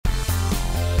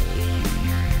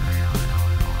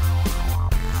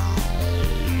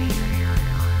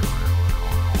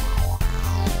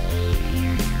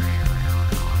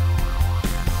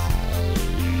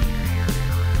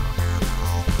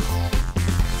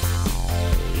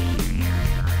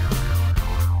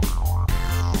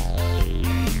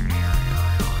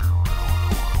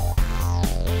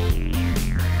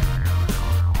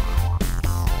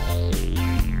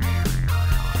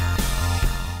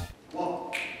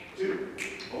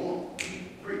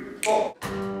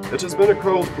It has been a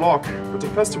cold block, but a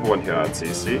festive one here at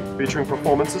CC, featuring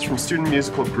performances from student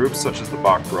musical groups such as the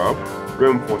Bach Group,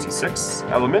 Room 46,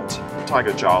 Element, the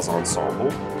Tiger Jazz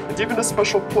Ensemble, and even a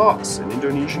special class in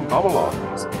Indonesian Gamelan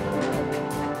music.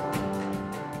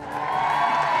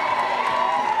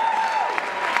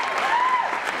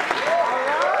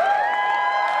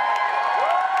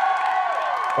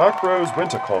 Bach Group's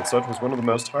winter concert was one of the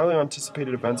most highly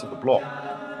anticipated events of the block,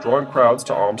 drawing crowds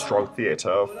to Armstrong Theatre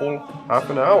a full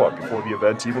half an hour before the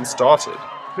event even started.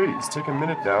 Please take a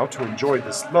minute now to enjoy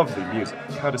this lovely music,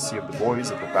 courtesy of the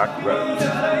boys of the Bach Group.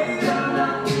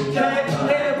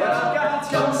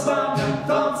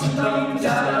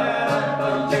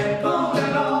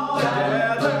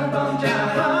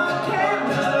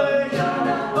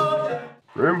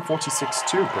 Room 46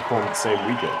 too performed the same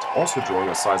weekend, also drawing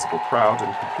a sizable crowd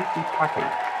and completely packing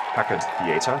Packard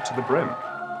Theatre to the brim.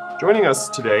 Joining us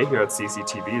today here at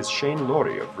CCTV is Shane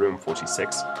Laurie of Room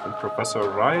 46 and Professor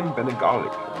Ryan Benegali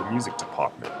of the Music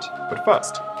Department. But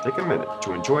first, take a minute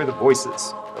to enjoy the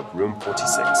voices of Room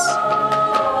 46.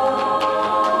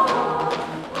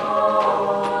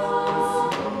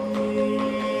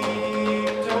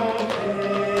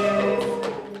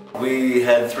 We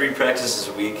had 3 practices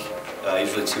a week,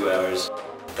 usually 2 hours.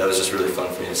 That was just really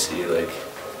fun for me to see, like,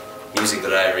 music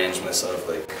that I arranged myself,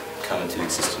 like, come into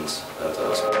existence. That was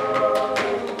awesome.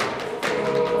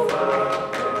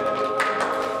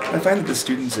 I find that the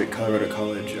students at Colorado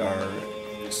College are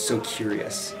so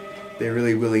curious. They're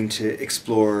really willing to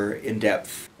explore in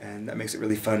depth, and that makes it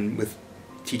really fun with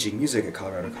teaching music at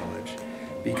Colorado College,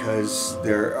 because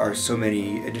there are so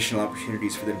many additional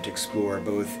opportunities for them to explore,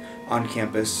 both on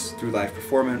campus through live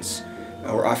performance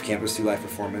or off campus through live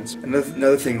performance.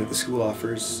 Another thing that the school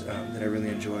offers that I really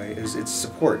enjoy is its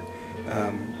support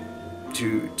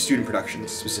to student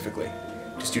productions specifically,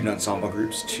 to student ensemble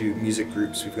groups, to music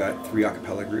groups. We've got 3 a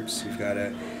cappella groups, we've got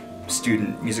a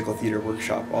student musical theater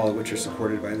workshop, all of which are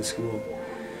supported by the school.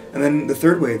 And then the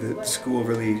third way that the school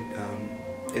really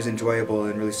is enjoyable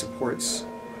and really supports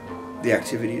the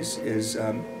activities is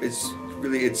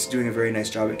it's doing a very nice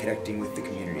job at connecting with the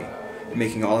community,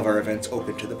 making all of our events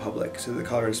open to the public, so the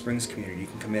Colorado Springs community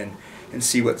can come in and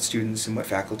see what students and what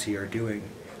faculty are doing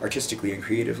artistically and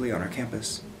creatively on our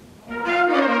campus.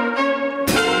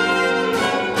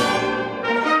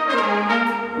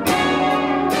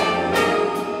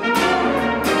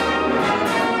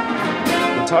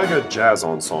 The Tiger Jazz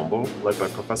Ensemble, led by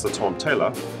Professor Tom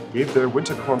Taylor, gave their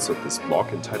winter concert this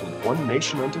block entitled One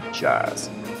Nation Under Jazz,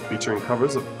 featuring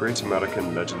covers of great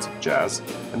American legends of jazz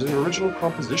and an original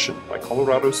composition by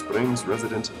Colorado Springs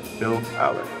resident Bill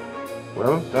Allen.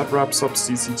 Well, that wraps up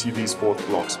CCTV's 4th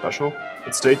block special,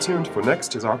 but stay tuned for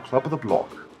next is our Club of the Block.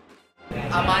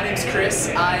 My name's Chris.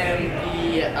 I am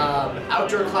the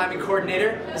outdoor climbing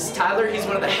coordinator. This is Tyler. He's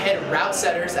one of the head route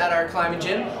setters at our climbing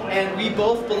gym, and we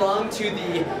both belong to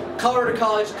the Colorado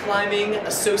College Climbing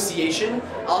Association,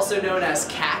 also known as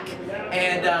CAC.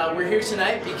 And we're here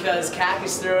tonight because CAC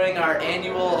is throwing our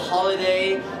annual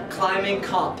holiday climbing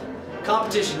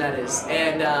competition, that is.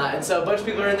 And so a bunch of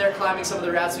people are in there climbing some of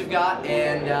the routes we've got,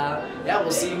 and yeah,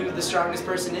 we'll see who the strongest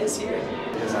person is here.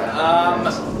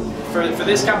 For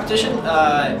this competition,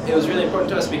 it was really important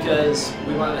to us because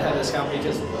we wanted to have this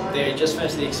competition because they just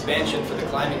finished the expansion for the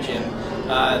climbing gym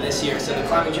this year. So the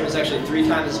climbing gym is actually 3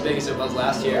 times as big as it was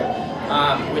last year,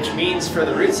 which means for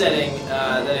the route setting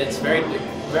that it's very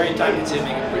time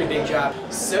consuming, a pretty big job.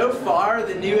 So far,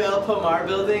 the new El Pomar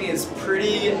building is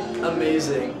pretty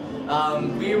amazing.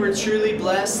 We were truly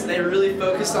blessed. They really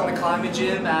focused on the climbing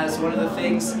gym as one of the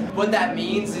things. What that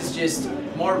means is just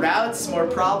more routes, more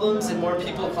problems, and more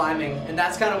people climbing. And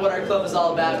that's kind of what our club is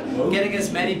all about, getting as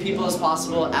many people as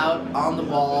possible out on the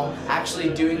wall, actually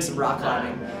doing some rock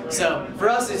climbing. So for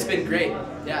us, it's been great.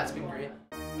 Yeah, it's been great.